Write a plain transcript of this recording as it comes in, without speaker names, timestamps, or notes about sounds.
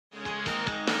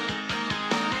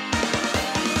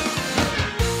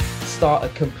start a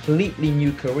completely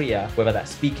new career, whether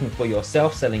that's speaking for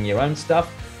yourself, selling your own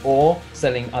stuff, or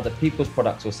selling other people's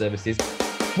products or services.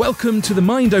 Welcome to the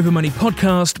Mind Over Money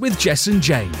podcast with Jess and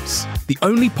James, the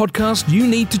only podcast you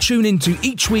need to tune into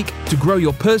each week to grow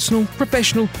your personal,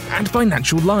 professional, and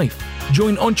financial life.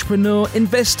 Join entrepreneur,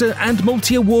 investor, and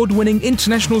multi-award-winning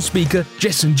international speaker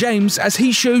Jess and James as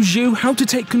he shows you how to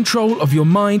take control of your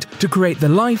mind to create the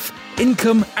life,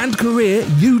 income, and career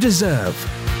you deserve.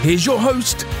 Here's your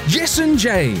host, Jess and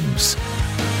James.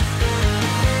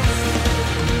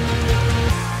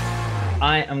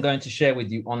 I am going to share with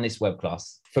you on this web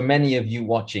class, for many of you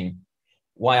watching,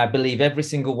 why I believe every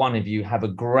single one of you have a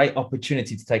great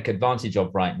opportunity to take advantage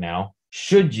of right now,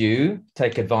 should you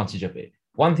take advantage of it.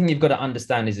 One thing you've got to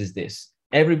understand is this.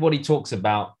 Everybody talks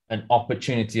about an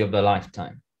opportunity of a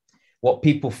lifetime. What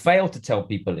people fail to tell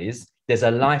people is there's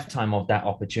a lifetime of that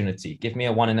opportunity. Give me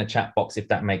a 1 in the chat box if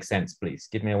that makes sense, please.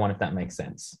 Give me a 1 if that makes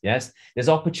sense. Yes, there's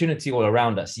opportunity all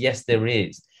around us. Yes, there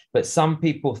is. But some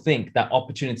people think that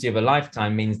opportunity of a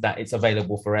lifetime means that it's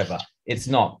available forever. It's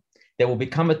not. There will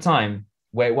become a time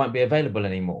where it won't be available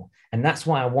anymore. And that's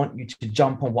why I want you to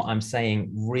jump on what I'm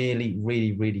saying really,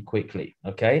 really, really quickly.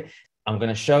 Okay. I'm going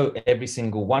to show every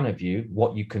single one of you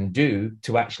what you can do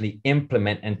to actually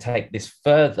implement and take this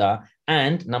further.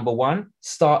 And number one,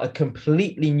 start a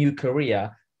completely new career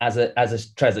as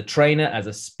a trainer, as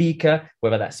a speaker,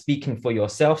 whether that's speaking for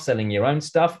yourself, selling your own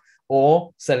stuff,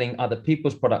 or selling other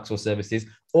people's products or services,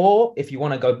 or if you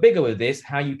want to go bigger with this,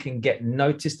 how you can get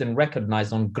noticed and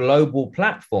recognized on global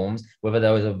platforms, whether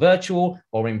those are virtual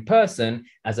or in person,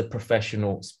 as a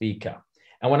professional speaker.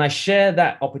 And when I share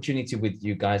that opportunity with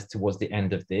you guys towards the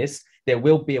end of this, there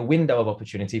will be a window of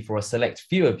opportunity for a select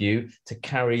few of you to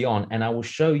carry on. And I will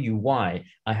show you why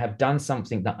I have done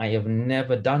something that I have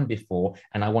never done before.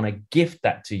 And I want to gift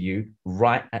that to you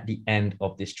right at the end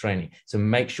of this training. So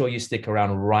make sure you stick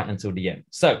around right until the end.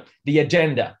 So the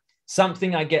agenda,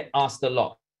 something I get asked a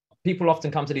lot. People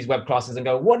often come to these web classes and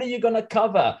go, what are you going to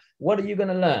cover? What are you going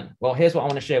to learn? Well, here's what I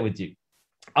want to share with you.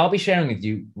 I'll be sharing with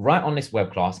you right on this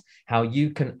web class how you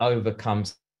can overcome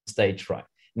stage fright.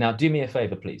 Now, do me a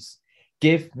favor, please.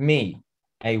 Give me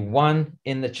a 1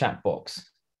 in the chat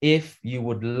box if you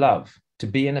would love to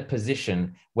be in a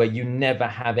position where you never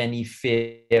have any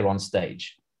fear on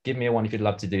stage. Give me a 1 if you'd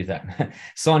love to do that.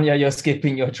 Sonia, you're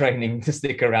skipping your training to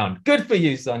stick around. Good for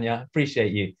you, Sonia.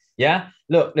 Appreciate you. Yeah.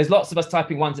 Look, there's lots of us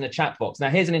typing 1s in the chat box. Now,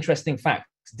 here's an interesting fact.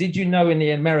 Did you know in the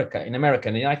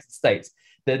United States,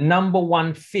 the number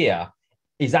one fear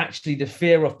is actually the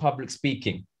fear of public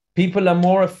speaking. People are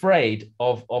more afraid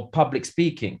of public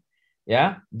speaking,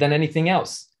 yeah, than anything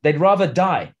else. They'd rather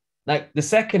die. Like the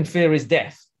second fear is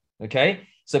death, okay?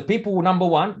 So people, number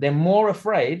one, they're more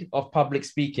afraid of public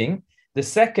speaking. The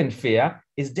second fear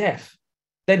is death.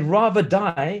 They'd rather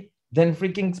die than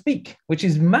freaking speak, which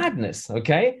is madness,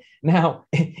 okay? Now,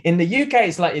 in the UK,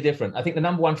 it's slightly different. I think the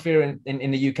number one fear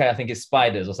in the UK, I think, is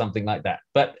spiders or something like that.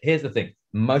 But here's the thing.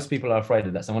 Most people are afraid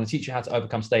of that. So I'm going to teach you how to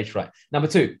overcome stage fright. Number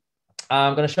two,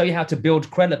 I'm going to show you how to build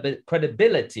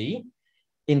credibility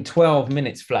in 12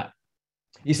 minutes flat.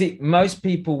 You see, most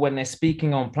people, when they're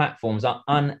speaking on platforms, are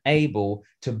unable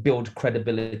to build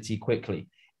credibility quickly.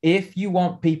 If you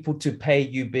want people to pay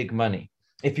you big money,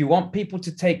 if you want people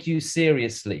to take you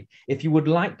seriously, if you would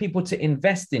like people to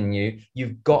invest in you,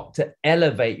 you've got to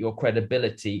elevate your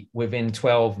credibility within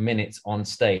 12 minutes on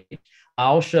stage.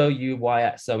 I'll show you why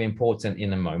that's so important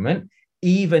in a moment,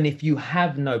 even if you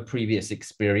have no previous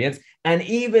experience, and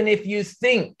even if you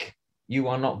think you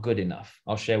are not good enough.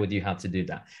 I'll share with you how to do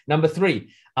that. Number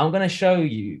three, I'm going to show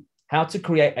you how to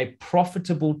create a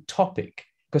profitable topic,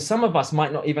 because some of us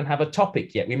might not even have a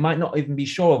topic yet. We might not even be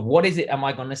sure of what is it am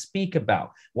I going to speak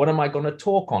about? What am I going to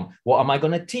talk on? What am I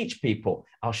going to teach people?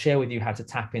 I'll share with you how to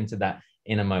tap into that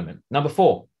in a moment. Number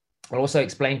four, I'll also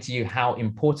explain to you how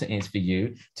important it is for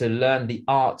you to learn the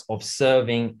art of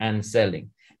serving and selling.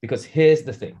 Because here's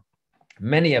the thing.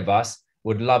 Many of us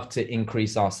would love to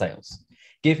increase our sales.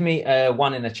 Give me a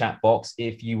 1 in the chat box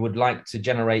if you would like to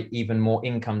generate even more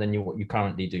income than what you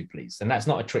currently do, please. And that's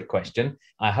not a trick question.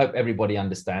 I hope everybody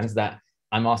understands that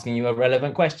I'm asking you a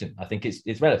relevant question. I think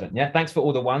it's relevant. Yeah. Thanks for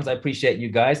all the ones. I appreciate you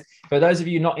guys. For those of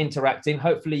you not interacting,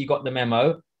 hopefully you got the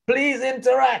memo. Please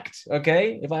interact.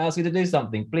 Okay. If I ask you to do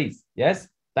something, please. Yes.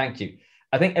 Thank you.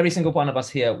 I think every single one of us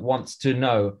here wants to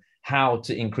know how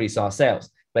to increase our sales.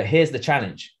 But here's the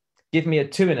challenge. Give me a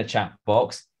 2 in the chat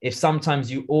box if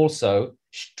sometimes you also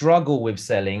struggle with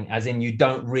selling, as in you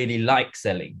don't really like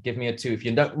selling. Give me a 2 if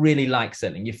you don't really like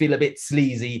selling. You feel a bit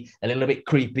sleazy, a little bit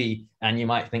creepy, and you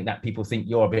might think that people think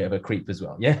you're a bit of a creep as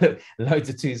well. Yeah, loads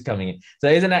of 2s coming in. So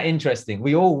isn't that interesting?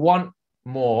 We all want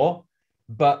more,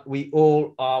 but we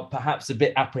all are perhaps a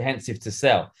bit apprehensive to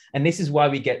sell. And this is why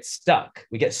we get stuck.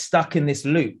 We get stuck in this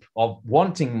loop of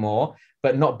wanting more,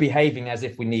 but not behaving as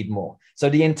if we need more. So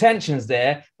the intention's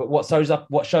there, but what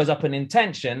shows up in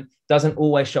intention doesn't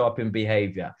always show up in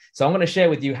behavior. So I'm going to share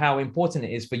with you how important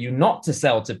it is for you not to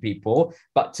sell to people,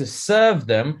 but to serve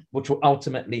them, which will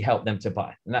ultimately help them to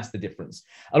buy. And that's the difference.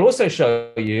 I'll also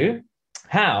show you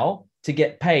how to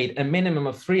get paid a minimum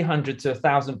of £300 to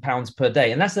 £1,000 per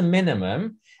day. And that's a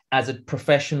minimum as a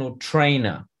professional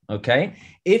trainer. Okay.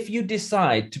 If you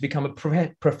decide to become a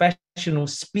professional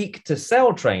speak to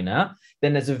sell trainer,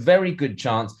 then there's a very good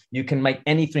chance you can make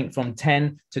anything from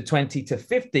 10 to 20 to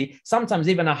 50, sometimes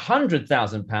even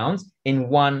 £100,000 in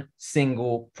one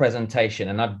single presentation.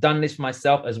 And I've done this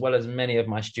myself as well as many of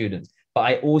my students. But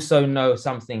I also know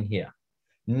something here.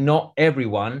 Not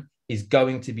everyone is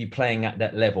going to be playing at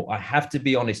that level. I have to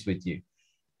be honest with you.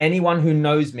 Anyone who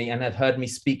knows me and have heard me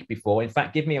speak before, in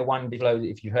fact, give me a 1 below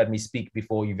if you've heard me speak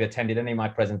before, you've attended any of my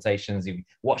presentations, you've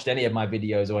watched any of my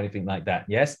videos or anything like that.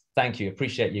 Yes, thank you.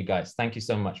 Appreciate you guys. Thank you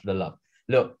so much for the love.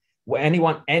 Look,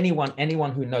 anyone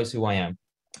who knows who I am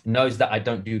knows that I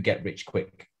don't do get rich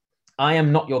quick. I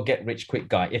am not your get rich quick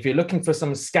guy. If you're looking for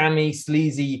some scammy,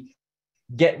 sleazy,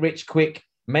 get rich quick,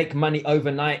 make money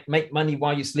overnight, make money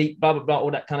while you sleep, blah, blah, blah, all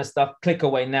that kind of stuff, click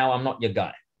away now. I'm not your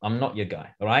guy. I'm not your guy.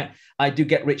 All right. I do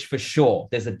get rich for sure.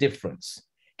 There's a difference.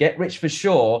 Get rich for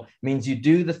sure means you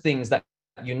do the things that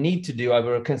you need to do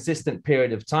over a consistent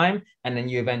period of time, and then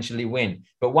you eventually win.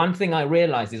 But one thing I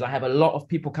realized is I have a lot of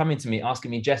people coming to me asking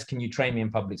me, Jess, can you train me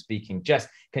in public speaking? Jess,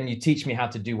 can you teach me how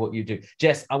to do what you do?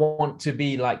 Jess, I want to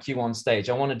be like you on stage.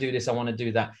 I want to do this. I want to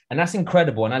do that. And that's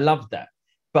incredible. And I love that.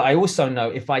 But I also know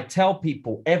if I tell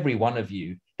people, every one of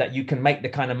you, that you can make the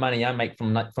kind of money I make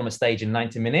from a stage in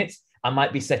 90 minutes, I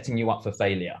might be setting you up for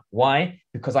failure. Why?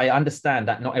 Because I understand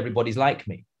that not everybody's like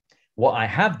me. What I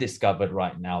have discovered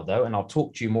right now, though, and I'll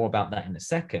talk to you more about that in a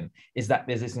second, is that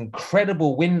there's this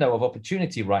incredible window of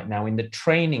opportunity right now in the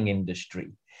training industry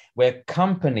where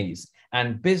companies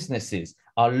and businesses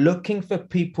are looking for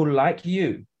people like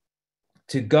you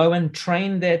to go and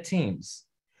train their teams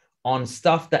on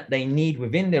stuff that they need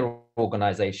within their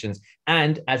organizations.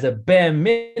 And as a bare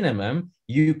minimum,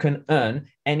 you can earn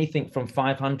anything from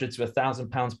 £500 to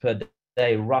 £1,000 per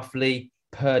day, roughly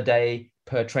per day,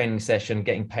 per training session,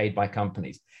 getting paid by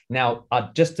companies. Now,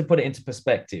 just to put it into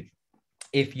perspective,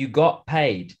 if you got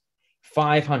paid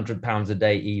 £500 a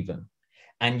day even,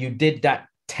 and you did that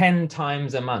 10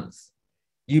 times a month,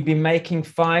 you'd be making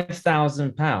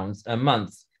 £5,000 a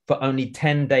month for only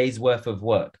 10 days worth of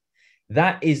work.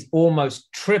 That is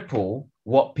almost triple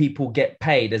what people get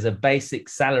paid as a basic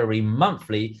salary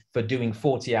monthly for doing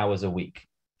 40 hours a week.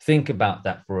 Think about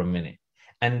that for a minute.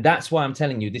 And that's why I'm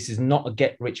telling you, this is not a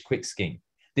get rich quick scheme.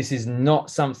 This is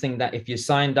not something that if you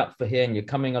signed up for here and you're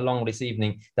coming along this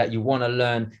evening that you want to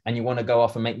learn and you want to go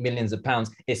off and make millions of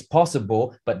pounds. It's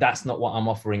possible, but that's not what I'm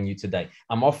offering you today.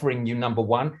 I'm offering you, number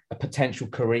one, a potential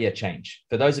career change.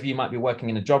 For those of you who might be working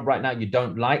in a job right now you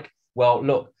don't like, well,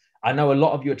 look, I know a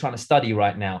lot of you are trying to study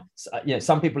right now.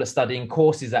 Some people are studying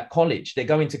courses at college. They're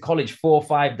going to college 4 or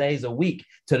 5 days a week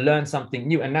to learn something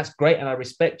new. And that's great. And I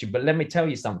respect you. But let me tell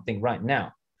you something right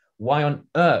now. Why on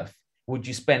earth would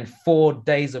you spend 4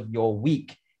 days of your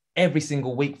week, every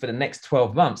single week for the next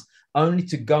 12 months, only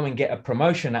to go and get a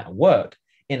promotion at work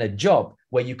in a job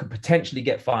where you could potentially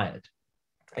get fired?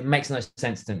 It makes no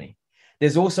sense to me.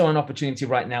 There's also an opportunity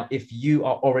right now if you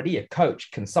are already a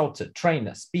coach, consultant,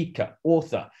 trainer, speaker,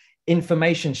 author,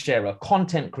 information sharer,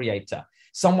 content creator,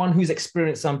 someone who's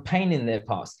experienced some pain in their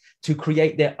past, to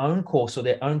create their own course or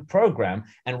their own program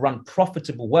and run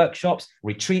profitable workshops,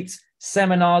 retreats,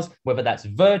 seminars, whether that's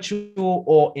virtual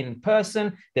or in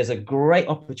person. There's a great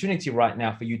opportunity right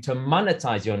now for you to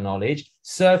monetize your knowledge,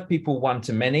 serve people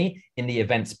one-to-many in the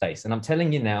event space. And I'm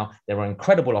telling you now, there are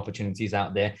incredible opportunities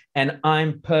out there. And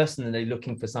I'm personally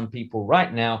looking for some people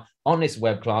right now on this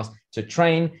web class to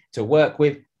train, to work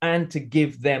with, and to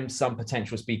give them some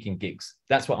potential speaking gigs.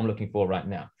 That's what I'm looking for right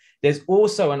now. There's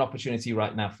also an opportunity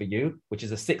right now for you, which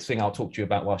is the sixth thing I'll talk to you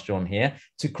about whilst you're on here,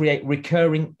 to create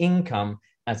recurring income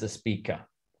as a speaker.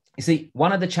 You see,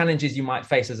 one of the challenges you might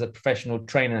face as a professional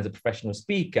trainer, as a professional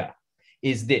speaker,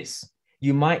 is this.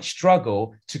 You might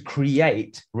struggle to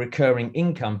create recurring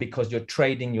income because you're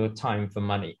trading your time for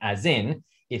money. As in,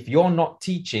 if you're not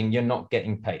teaching, you're not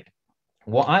getting paid.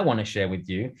 What I want to share with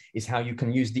you is how you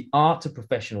can use the art of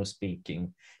professional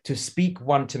speaking to speak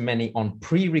one-to-many on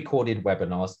pre-recorded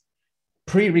webinars,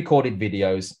 pre-recorded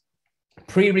videos,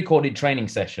 pre-recorded training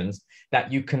sessions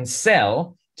that you can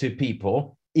sell to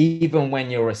people even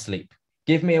when you're asleep.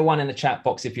 Give me a 1 in the chat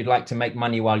box if you'd like to make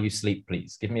money while you sleep,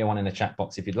 please. Give me a 1 in the chat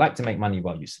box if you'd like to make money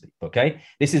while you sleep, okay?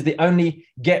 This is the only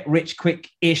get rich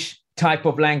quick-ish type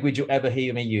of language you'll ever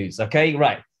hear me use, okay?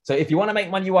 Right. So if you want to make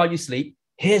money while you sleep,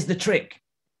 here's the trick.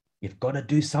 You've got to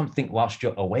do something whilst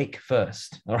you're awake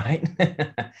first, all right?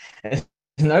 There's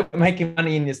no making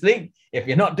money in your sleep if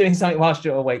you're not doing something whilst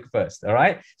you're awake first, all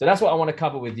right? So that's what I want to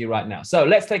cover with you right now. So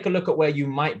let's take a look at where you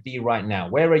might be right now.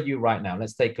 Where are you right now?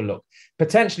 Let's take a look.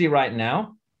 Potentially right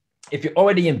now, if you're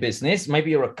already in business,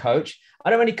 maybe you're a coach.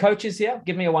 Are there any coaches here?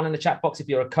 Give me a 1 in the chat box if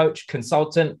you're a coach,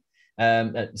 consultant,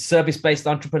 a service-based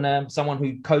entrepreneur, someone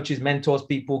who coaches, mentors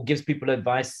people, gives people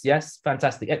advice. Yes,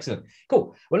 fantastic, excellent,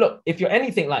 cool. Well, look, if you're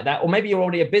anything like that, or maybe you're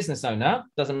already a business owner,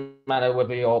 doesn't matter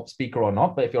whether you're a speaker or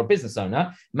not, but if you're a business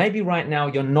owner, maybe right now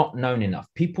you're not known enough.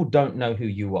 People don't know who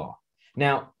you are.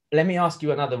 Now, let me ask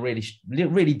you another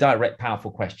really direct, powerful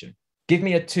question. Give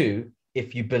me a 2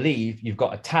 if you believe you've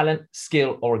got a talent,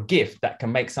 skill, or a gift that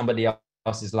can make somebody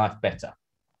else's life better.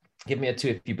 Give me a 2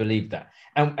 if you believe that.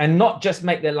 And not just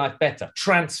make their life better,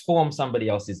 transform somebody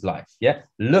else's life. Yeah.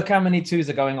 Look how many 2s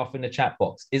are going off in the chat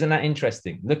box. Isn't that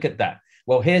interesting? Look at that.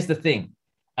 Well, here's the thing.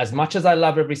 As much as I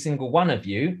love every single one of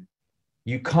you,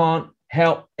 you can't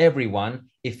help everyone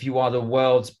if you are the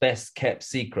world's best kept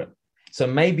secret. So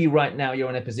maybe right now you're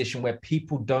in a position where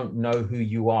people don't know who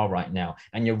you are right now.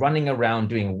 And you're running around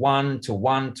doing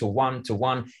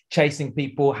 1-to-1-to-1-to-1, chasing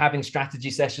people, having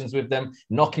strategy sessions with them,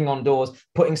 knocking on doors,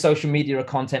 putting social media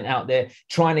content out there,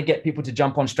 trying to get people to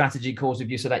jump on strategy calls with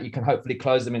you so that you can hopefully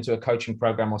close them into a coaching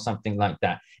program or something like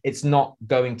that. It's not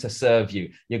going to serve you.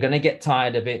 You're going to get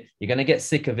tired of it. You're going to get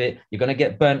sick of it. You're going to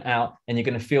get burnt out, and you're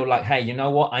going to feel like, hey, you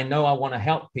know what? I know I want to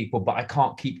help people, but I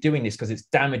can't keep doing this because it's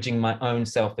damaging my own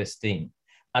self-esteem.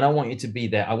 I don't want you to be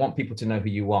there. I want people to know who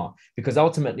you are, because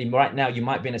ultimately right now you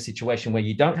might be in a situation where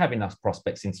you don't have enough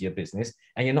prospects into your business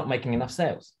and you're not making enough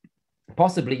sales.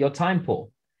 Possibly you're time poor.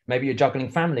 Maybe you're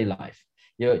juggling family life.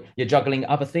 You're juggling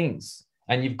other things,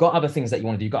 and you've got other things that you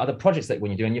want to do. You've got other projects that you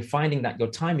want to do, and you're finding that your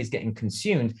time is getting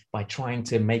consumed by trying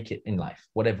to make it in life,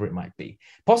 whatever it might be.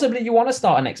 Possibly you want to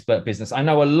start an expert business. I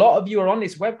know a lot of you are on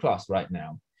this web class right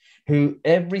now, who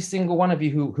every single one of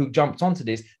you who jumped onto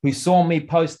this, who saw me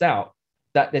post out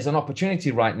that there's an opportunity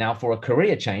right now for a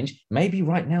career change. Maybe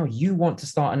right now you want to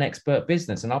start an expert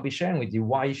business, and I'll be sharing with you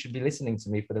why you should be listening to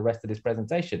me for the rest of this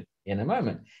presentation in a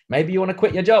moment. Maybe you want to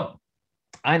quit your job.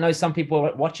 I know some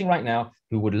people watching right now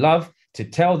who would love to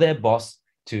tell their boss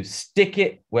to stick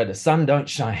it where the sun don't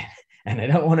shine, and they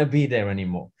don't want to be there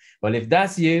anymore. Well, if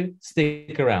that's you,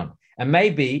 stick around. And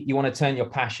maybe you want to turn your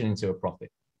passion into a profit.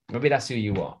 Maybe that's who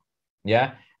you are.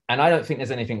 Yeah. And I don't think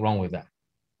there's anything wrong with that.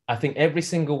 I think every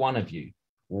single one of you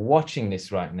watching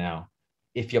this right now,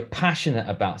 if you're passionate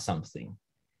about something,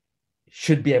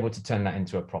 should be able to turn that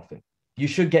into a profit. You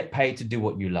should get paid to do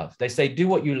what you love. They say, do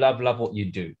what you love, love what you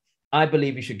do. I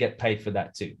believe you should get paid for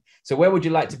that too. So where would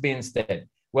you like to be instead?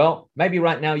 Well, maybe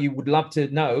right now you would love to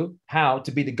know how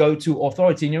to be the go-to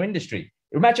authority in your industry.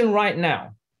 Imagine right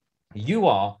now, you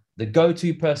are the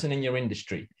go-to person in your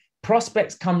industry.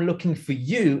 Prospects come looking for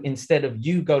you instead of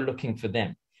you go looking for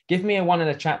them. Give me a 1 in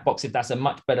the chat box if that's a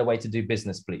much better way to do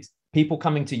business, please. People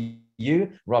coming to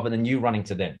you rather than you running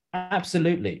to them.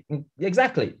 Absolutely.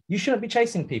 Exactly. You shouldn't be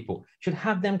chasing people. You should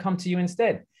have them come to you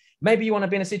instead. Maybe you want to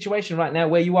be in a situation right now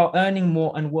where you are earning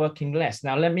more and working less.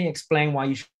 Now, let me explain why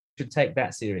you should take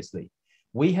that seriously.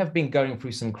 We have been going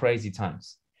through some crazy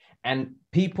times, and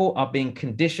people are being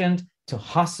conditioned to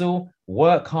hustle,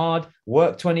 work hard,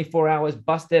 work 24 hours,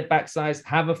 bust their backsides,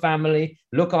 have a family,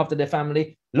 look after their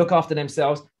family, look after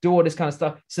themselves, do all this kind of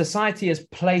stuff. Society has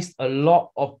placed a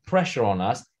lot of pressure on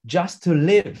us just to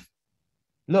live.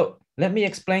 Look, let me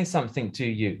explain something to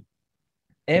you.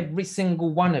 Every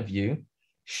single one of you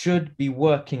should be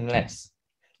working less.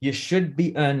 You should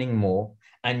be earning more,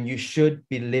 and you should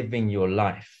be living your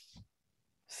life.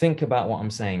 Think about what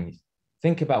I'm saying.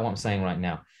 Think about what I'm saying right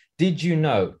now. Did you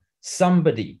know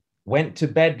somebody went to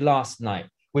bed last night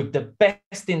with the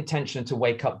best intention to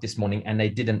wake up this morning, and they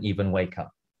didn't even wake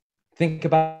up? Think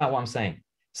about what I'm saying.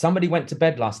 Somebody went to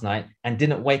bed last night and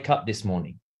didn't wake up this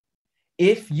morning.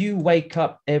 If you wake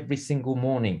up every single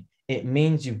morning, it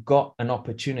means you've got an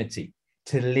opportunity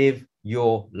to live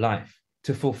your life,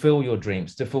 to fulfill your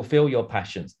dreams, to fulfill your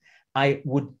passions. I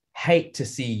would hate to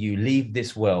see you leave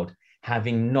this world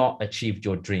having not achieved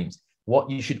your dreams. What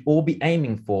you should all be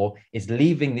aiming for is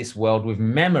leaving this world with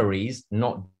memories,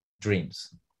 not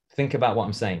dreams. Think about what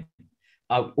I'm saying.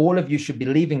 All of you should be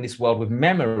leaving this world with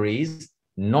memories,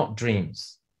 not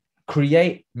dreams.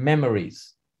 Create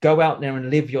memories. Go out there and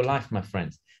live your life, my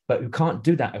friends. But we can't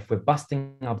do that if we're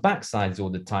busting our backsides all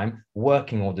the time,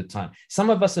 working all the time. Some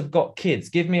of us have got kids.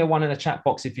 Give me a 1 in the chat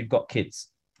box if you've got kids.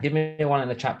 Give me a 1 in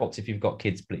the chat box if you've got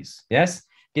kids, please. Yes?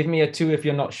 Give me a 2 if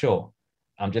you're not sure.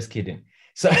 I'm just kidding.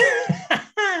 So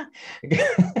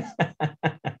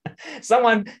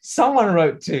someone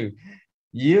wrote 2.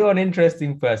 You're an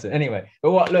interesting person. Anyway,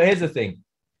 but look, here's the thing.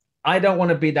 I don't want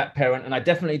to be that parent, and I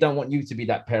definitely don't want you to be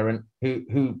that parent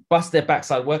who busts their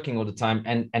backside working all the time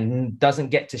and doesn't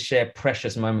get to share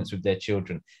precious moments with their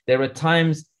children. There are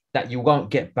times that you won't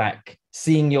get back.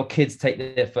 Seeing your kids take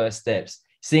their first steps,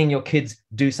 seeing your kids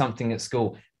do something at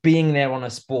school, being there on a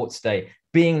sports day,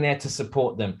 being there to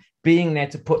support them, being there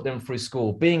to put them through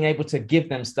school, being able to give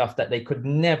them stuff that they could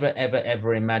never, ever,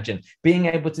 ever imagine, being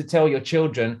able to tell your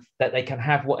children that they can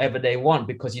have whatever they want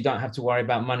because you don't have to worry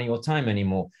about money or time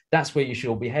anymore. That's where you should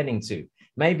all be heading to.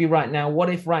 Maybe right now,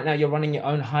 what if right now you're running your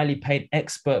own highly paid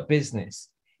expert business,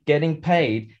 getting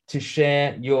paid to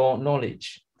share your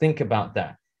knowledge? Think about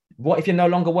that. What if you're no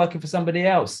longer working for somebody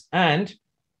else? And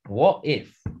what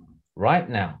if right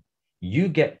now you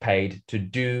get paid to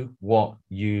do what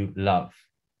you love?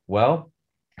 Well,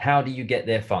 how do you get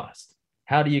there fast?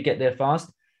 How do you get there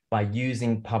fast? By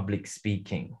using public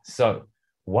speaking. So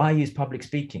why use public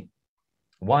speaking?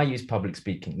 Why use public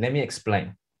speaking? Let me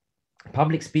explain.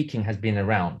 Public speaking has been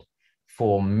around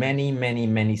for many, many,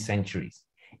 many centuries.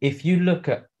 If you look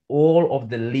at all of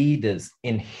the leaders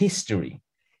in history,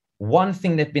 one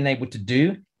thing they've been able to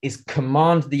do is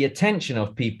command the attention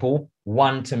of people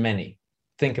one to many.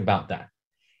 Think about that.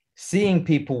 Seeing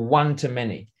people one to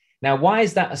many. Now, why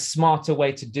is that a smarter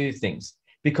way to do things?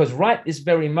 Because right this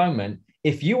very moment,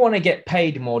 if you want to get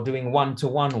paid more doing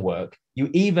one-to-one work,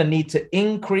 you either need to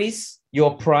increase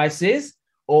your prices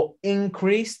or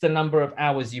increase the number of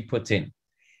hours you put in.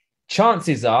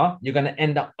 Chances are you're going to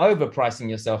end up overpricing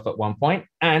yourself at one point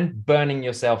and burning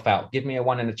yourself out. Give me a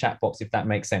 1 in the chat box if that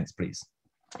makes sense, please.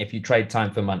 If you trade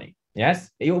time for money.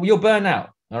 Yes, you'll burn out.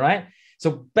 All right.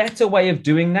 So better way of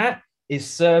doing that is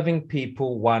serving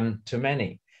people one to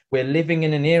many. We're living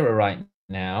in an era right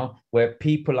now where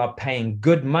people are paying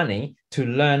good money to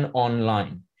learn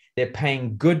online. They're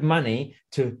paying good money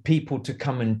to people to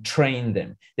come and train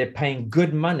them. They're paying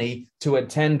good money to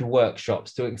attend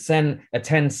workshops, to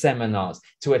attend seminars,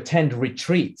 to attend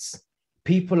retreats.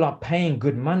 People are paying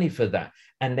good money for that,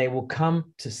 and they will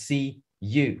come to see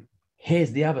you.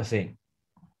 Here's the other thing.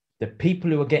 The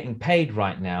people who are getting paid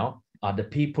right now are the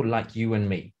people like you and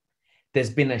me. There's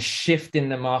been a shift in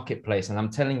the marketplace, and I'm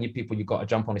telling you, people, you've got to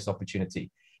jump on this opportunity.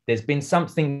 There's been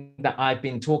something that I've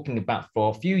been talking about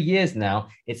for a few years now.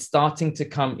 It's starting to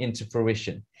come into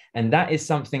fruition. And that is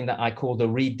something that I call the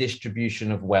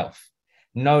redistribution of wealth.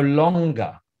 No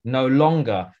longer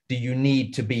do you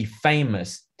need to be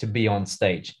famous to be on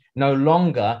stage. No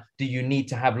longer do you need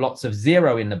to have lots of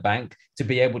zero in the bank to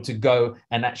be able to go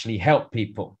and actually help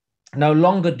people. No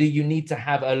longer do you need to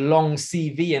have a long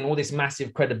CV and all this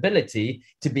massive credibility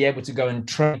to be able to go and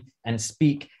train and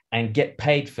speak and get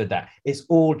paid for that. It's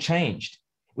all changed.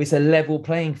 It's a level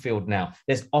playing field now.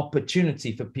 There's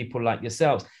opportunity for people like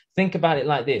yourselves. Think about it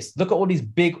like this. Look at all these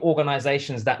big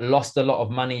organizations that lost a lot of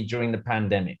money during the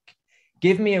pandemic.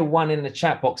 Give me a 1 in the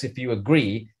chat box if you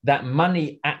agree that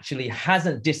money actually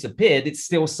hasn't disappeared. It's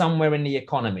still somewhere in the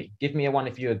economy. Give me a 1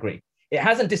 if you agree. It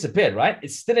hasn't disappeared, right?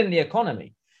 It's still in the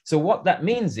economy. So what that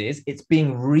means is it's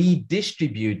being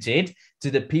redistributed to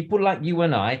the people like you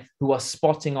and I who are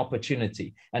spotting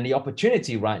opportunity. And the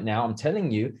opportunity right now, I'm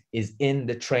telling you, is in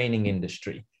the training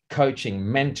industry. Coaching,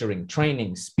 mentoring,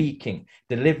 training, speaking,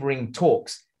 delivering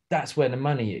talks. That's where the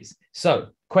money is. So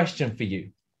question for you.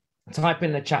 Type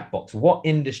in the chat box. What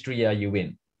industry are you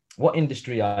in? What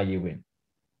industry are you in?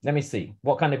 Let me see.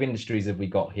 What kind of industries have we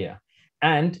got here?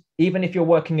 And even if you're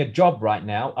working a job right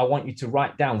now, I want you to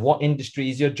write down what industry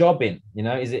is your job in. You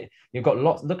know, is it, you've got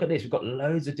lots, look at this. We've got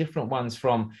loads of different ones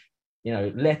from, you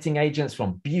know, letting agents,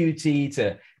 from beauty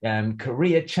to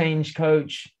career change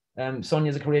coach.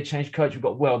 Sonia's a career change coach. We've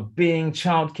got well-being,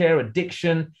 childcare,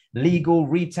 addiction, legal,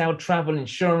 retail, travel,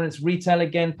 insurance, retail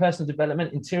again, personal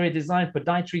development, interior design,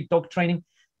 podiatry, dog training,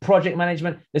 project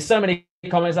management. There's so many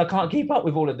comments. I can't keep up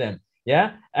with all of them.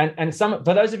 Yeah. And some,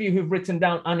 for those of you who've written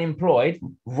down unemployed,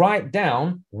 write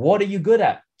down, what are you good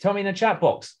at? Tell me in the chat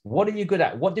box. What are you good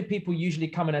at? What do people usually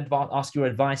come and ask your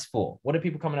advice for? What do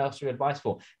people come and ask your advice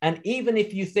for? And even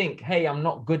if you think, hey, I'm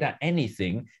not good at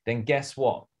anything, then guess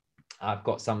what? I've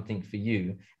got something for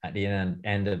you at the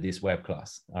end of this web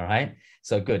class. All right.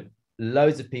 So good.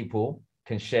 Loads of people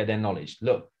can share their knowledge.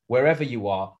 Look, wherever you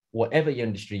are, whatever your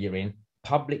industry you're in,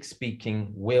 public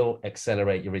speaking will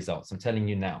accelerate your results. I'm telling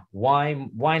you now. Why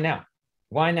now?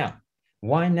 Why now?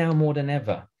 Why now more than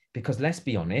ever? Because let's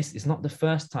be honest, it's not the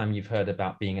first time you've heard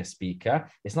about being a speaker.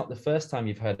 It's not the first time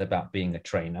you've heard about being a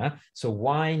trainer. So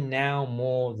why now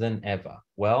more than ever?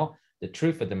 Well, the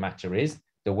truth of the matter is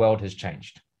the world has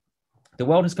changed. The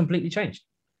world has completely changed.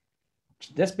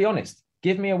 Let's be honest.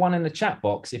 Give me a 1 in the chat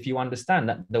box if you understand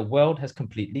that the world has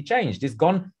completely changed. It's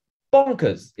gone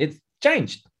bonkers. It's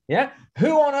changed. Yeah.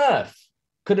 Who on earth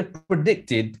could have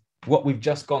predicted what we've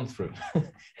just gone through?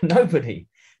 Nobody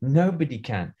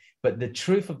can. But the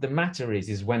truth of the matter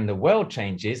is when the world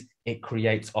changes, it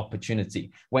creates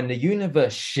opportunity. When the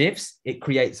universe shifts, it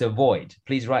creates a void.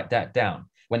 Please write that down.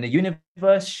 When the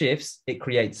universe shifts, it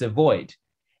creates a void.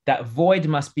 That void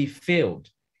must be filled.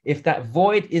 If that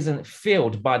void isn't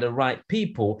filled by the right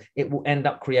people, it will end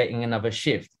up creating another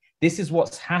shift. This is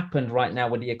what's happened right now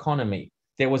with the economy.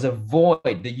 There was a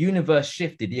void. The universe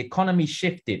shifted. The economy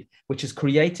shifted, which has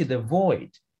created a void.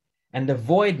 And the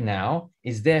void now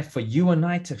is there for you and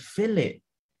I to fill it.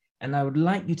 And I would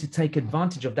like you to take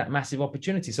advantage of that massive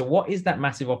opportunity. So what is that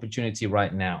massive opportunity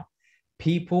right now?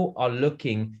 People are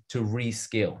looking to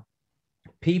reskill.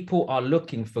 People are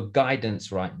looking for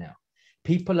guidance right now.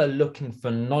 People are looking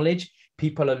for knowledge.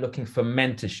 People are looking for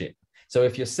mentorship. So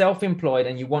if you're self-employed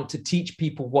and you want to teach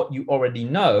people what you already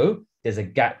know, there's a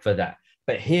gap for that.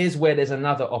 But here's where there's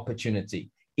another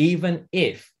opportunity. Even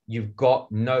if you've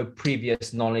got no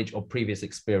previous knowledge or previous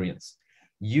experience,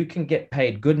 you can get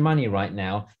paid good money right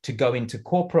now to go into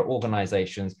corporate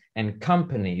organizations and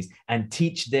companies and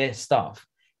teach their staff.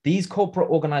 These corporate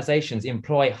organizations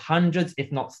employ hundreds,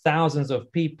 if not thousands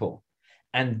of people,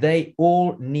 and they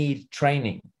all need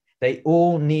training. They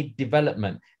all need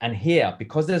development. And here,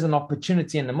 because there's an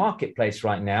opportunity in the marketplace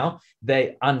right now,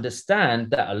 they understand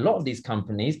that a lot of these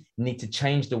companies need to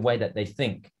change the way that they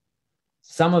think.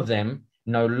 Some of them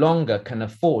no longer can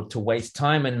afford to waste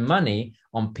time and money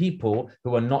on people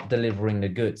who are not delivering the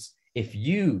goods. If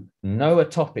you know a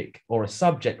topic or a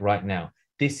subject right now,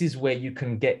 this is where you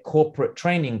can get corporate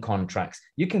training contracts.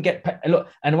 You can get, look,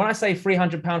 and when I say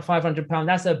 £300, £500,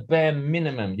 that's a bare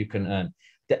minimum you can earn.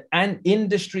 The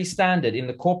industry standard in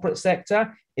the corporate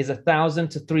sector is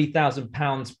 £1,000 to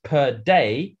 £3,000 per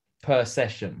day per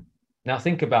session. Now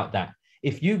think about that.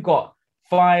 If you got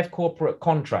 5 corporate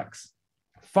contracts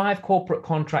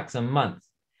a month,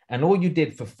 and all you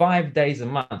did for 5 days a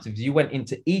month, if you went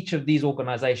into each of these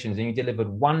organizations and you delivered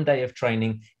 1 day of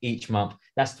training each month,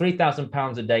 that's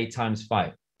 £3,000 a day times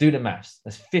 5. Do the maths.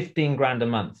 That's 15 grand a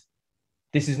month.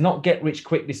 This is not get rich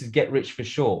quick. This is get rich for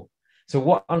sure. So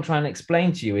what I'm trying to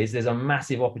explain to you is there's a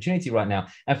massive opportunity right now.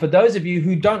 And for those of you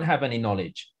who don't have any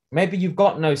knowledge, maybe you've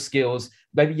got no skills.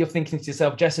 Maybe you're thinking to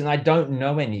yourself, Jason, I don't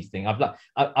know anything.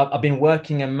 I've been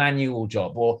working a manual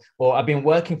job or I've been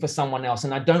working for someone else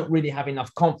and I don't really have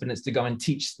enough confidence to go and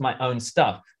teach my own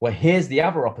stuff. Well, here's the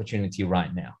other opportunity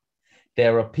right now.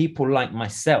 There are people like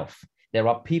myself. There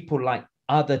are people like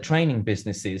other training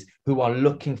businesses who are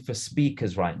looking for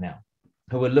speakers right now,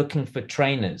 who are looking for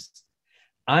trainers.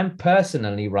 I'm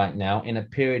personally right now in a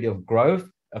period of growth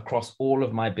across all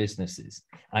of my businesses.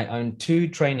 I own 2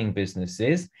 training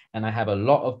businesses and I have a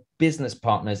lot of business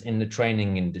partners in the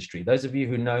training industry. Those of you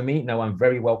who know me know I'm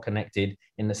very well connected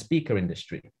in the speaker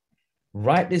industry.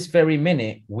 Right this very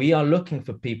minute, we are looking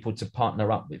for people to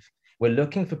partner up with. We're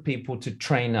looking for people to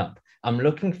train up. I'm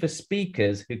looking for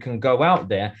speakers who can go out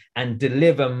there and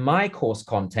deliver my course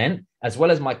content as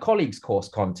well as my colleagues' course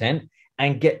content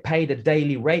and get paid a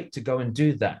daily rate to go and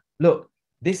do that. Look,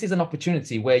 this is an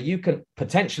opportunity where you can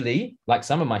potentially, like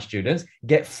some of my students,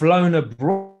 get flown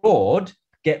abroad,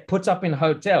 get put up in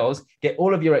hotels, get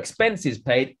all of your expenses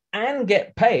paid, and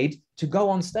get paid to go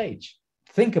on stage.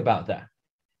 Think about that.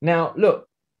 Now, look,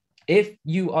 if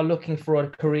you are looking for a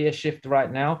career shift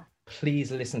right now,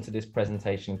 please listen to this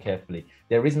presentation carefully.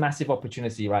 There is massive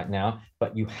opportunity right now,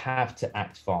 but you have to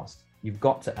act fast. You've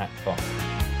got to act fast.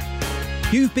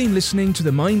 You've been listening to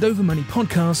the Mind Over Money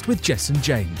podcast with Jess and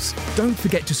James. Don't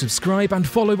forget to subscribe and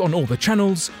follow on all the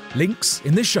channels, links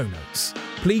in the show notes.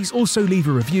 Please also leave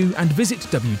a review and visit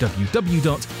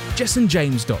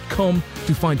www.jessandjames.com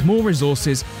to find more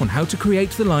resources on how to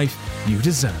create the life you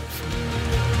deserve.